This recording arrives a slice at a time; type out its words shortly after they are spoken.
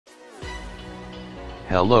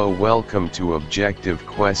Hello, welcome to Objective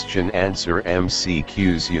Question Answer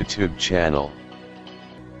MCQs YouTube channel.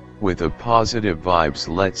 With a positive vibes,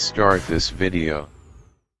 let's start this video.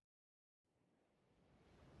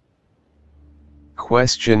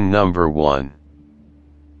 Question number 1.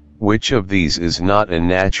 Which of these is not a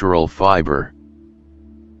natural fiber?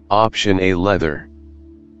 Option A, leather.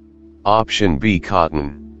 Option B,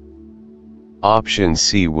 cotton. Option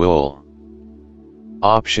C, wool.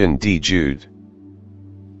 Option D, jute.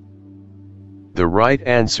 The right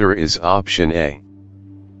answer is option A,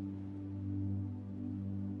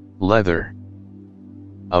 leather.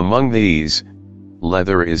 Among these,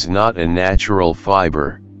 leather is not a natural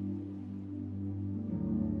fiber.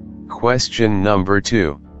 Question number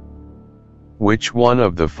 2. Which one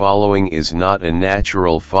of the following is not a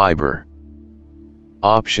natural fiber?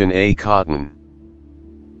 Option A, cotton.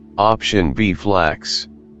 Option B, flax.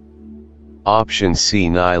 Option C,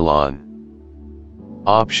 nylon.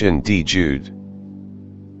 Option D, jute.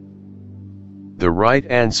 The right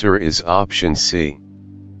answer is option C,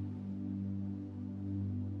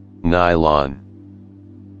 nylon.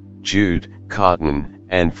 Jute, cotton,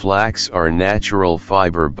 and flax are natural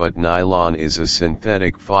fiber, but nylon is a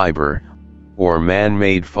synthetic fiber, or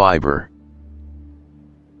man-made fiber.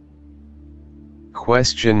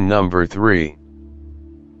 Question number 3.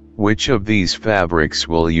 Which of these fabrics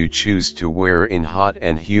will you choose to wear in hot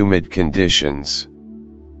and humid conditions?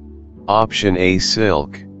 Option A,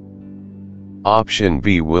 silk. Option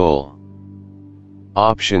B, wool.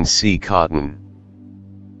 Option C, cotton.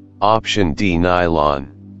 Option D,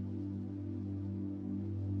 nylon.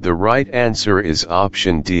 The right answer is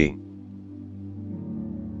option D,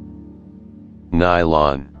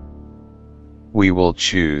 nylon. We will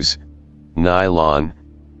choose nylon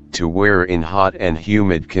to wear in hot and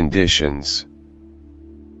humid conditions.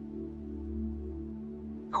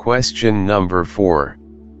 Question number 4.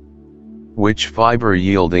 Which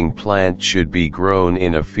fiber-yielding plant should be grown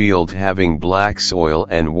in a field having black soil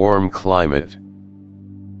and warm climate?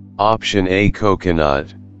 Option A,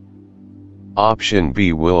 coconut. Option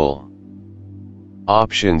B, wool.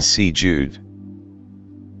 Option C, jute.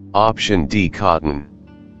 Option D, cotton.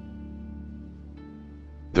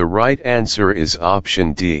 The right answer is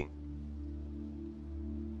option D,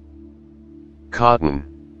 cotton.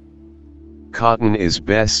 Cotton is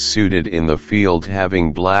best suited in the field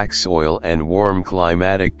having black soil and warm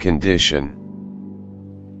climatic condition.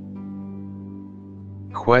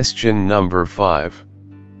 Question number 5.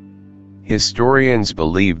 Historians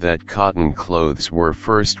believe that cotton clothes were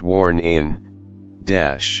first worn in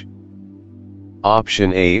dash.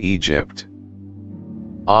 Option A, Egypt.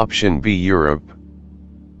 Option B, Europe.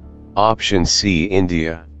 Option C,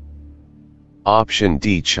 India. Option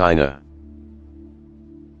D, China.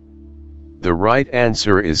 The right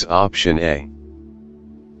answer is option A,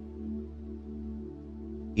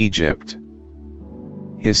 Egypt.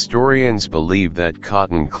 Historians believe that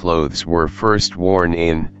cotton clothes were first worn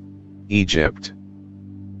in Egypt.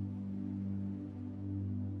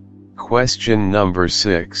 Question number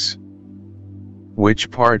 6. Which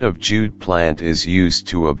part of jute plant is used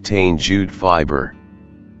to obtain jute fiber?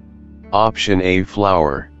 Option A,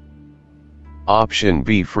 flower. Option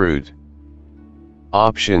B, fruit.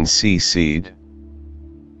 Option C, seed.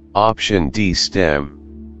 Option D, stem.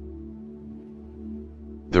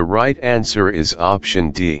 The right answer is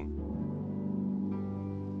option D,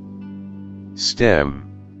 stem.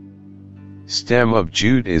 Stem of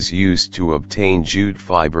jute is used to obtain jute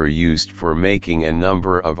fiber used for making a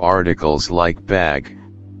number of articles like bag,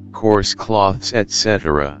 coarse cloths,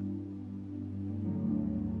 etc.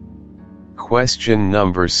 Question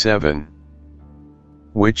number 7.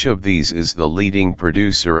 Which of these is the leading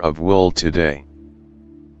producer of wool today?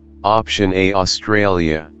 Option A,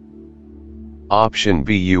 Australia. Option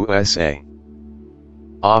B, USA.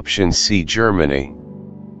 Option C, Germany.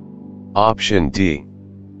 Option D,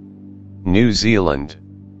 New Zealand.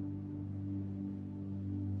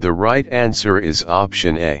 The right answer is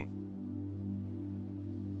option A,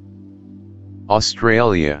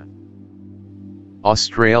 Australia.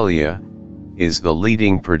 Australia is the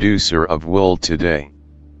leading producer of wool today.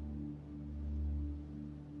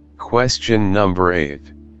 Question number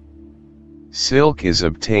 8. Silk is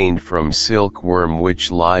obtained from silkworm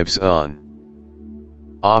which lives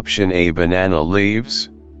on? Option A, banana leaves.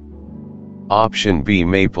 Option B,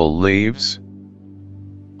 maple leaves.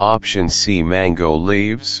 Option C, mango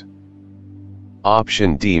leaves.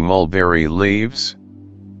 Option D, mulberry leaves.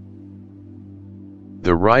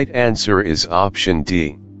 The right answer is option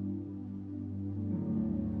D,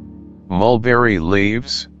 mulberry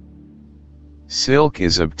leaves. Silk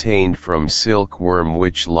is obtained from silkworm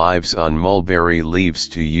which lives on mulberry leaves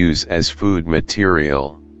to use as food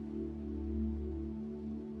material.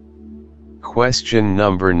 Question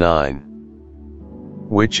number 9.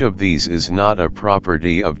 Which of these is not a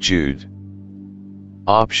property of jute?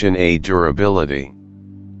 Option A, durability.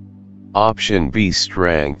 Option B,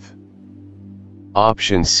 strength.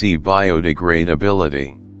 Option C,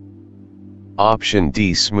 biodegradability. Option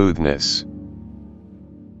D, smoothness.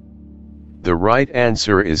 The right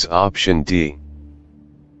answer is option D.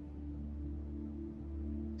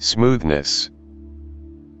 Smoothness.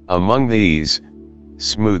 Among these,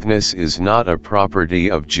 smoothness is not a property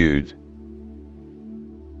of jute.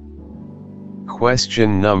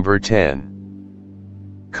 Question number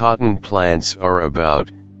 10. Cotton plants are about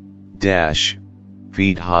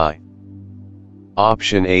feet high.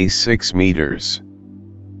 Option A, 6 meters.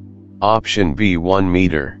 Option B, 1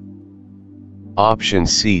 meter. Option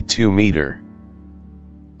C, 2 meter.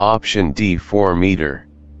 Option D, 4 meter.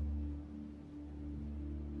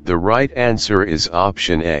 The right answer is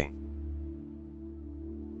option A.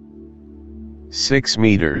 6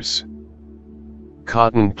 meters.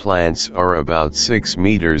 Cotton plants are about 6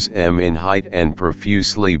 meters in height and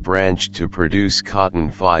profusely branched to produce cotton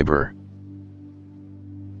fiber.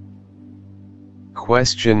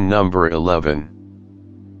 Question number 11.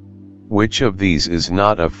 Which of these is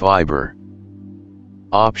not a fiber?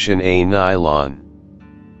 Option A, nylon.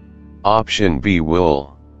 Option B,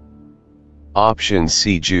 wool. Option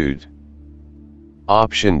C, jute.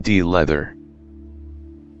 Option D, leather.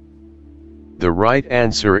 The right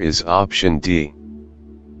answer is option D.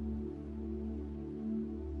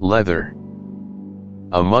 Leather.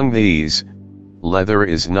 Among these, leather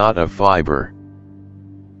is not a fiber.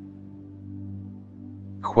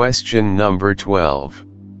 Question number 12.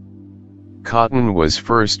 Cotton was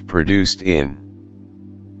first produced in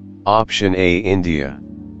Option A, India.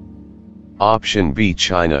 Option B,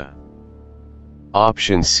 China.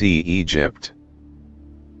 Option C, Egypt.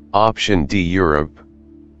 Option D, Europe.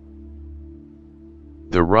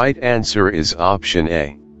 The right answer is option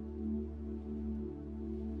A.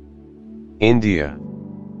 India.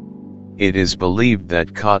 It is believed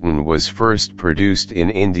that cotton was first produced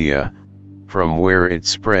in India, from where it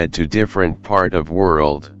spread to different part of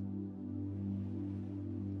world.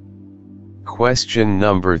 Question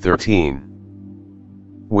number 13.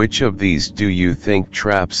 Which of these do you think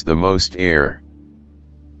traps the most air?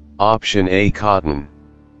 Option A, cotton.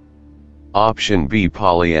 Option B,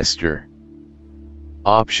 polyester.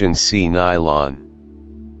 Option C,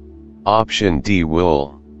 nylon. Option D,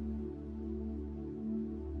 wool.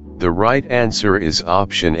 The right answer is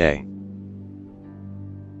option A.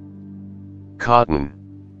 Cotton.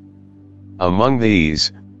 Among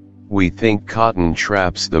these, we think cotton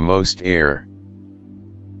traps the most air.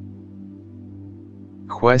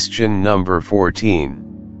 Question number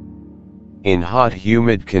 14. In hot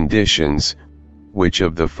humid conditions, which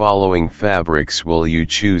of the following fabrics will you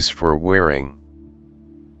choose for wearing?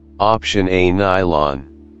 Option A, nylon.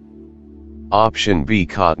 Option B,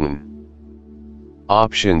 cotton.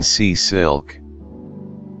 Option C, silk.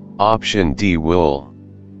 Option D, wool.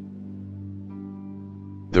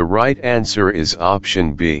 The right answer is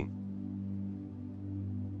option B.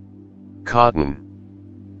 Cotton.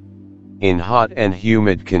 In hot and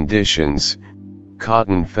humid conditions,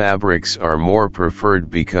 cotton fabrics are more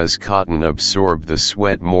preferred because cotton absorbs the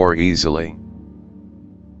sweat more easily.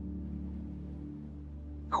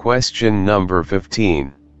 Question number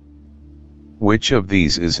 15. Which of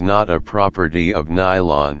these is not a property of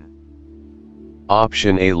nylon?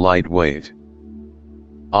 Option A, lightweight.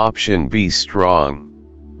 Option B, strong.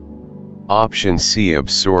 Option C,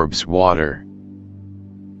 absorbs water.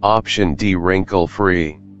 Option D,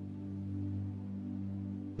 wrinkle-free.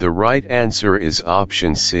 The right answer is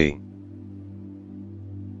option C.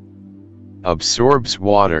 Absorbs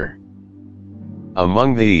water.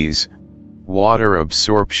 Among these, water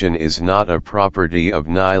absorption is not a property of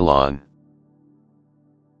nylon.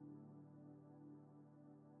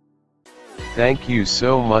 Thank you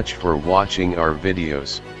so much for watching our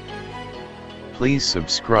videos. Please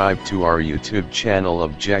subscribe to our YouTube channel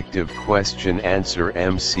Objective Question Answer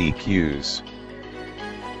MCQs.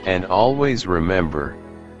 And always remember,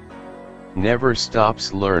 never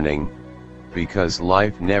stops learning, because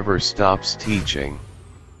life never stops teaching.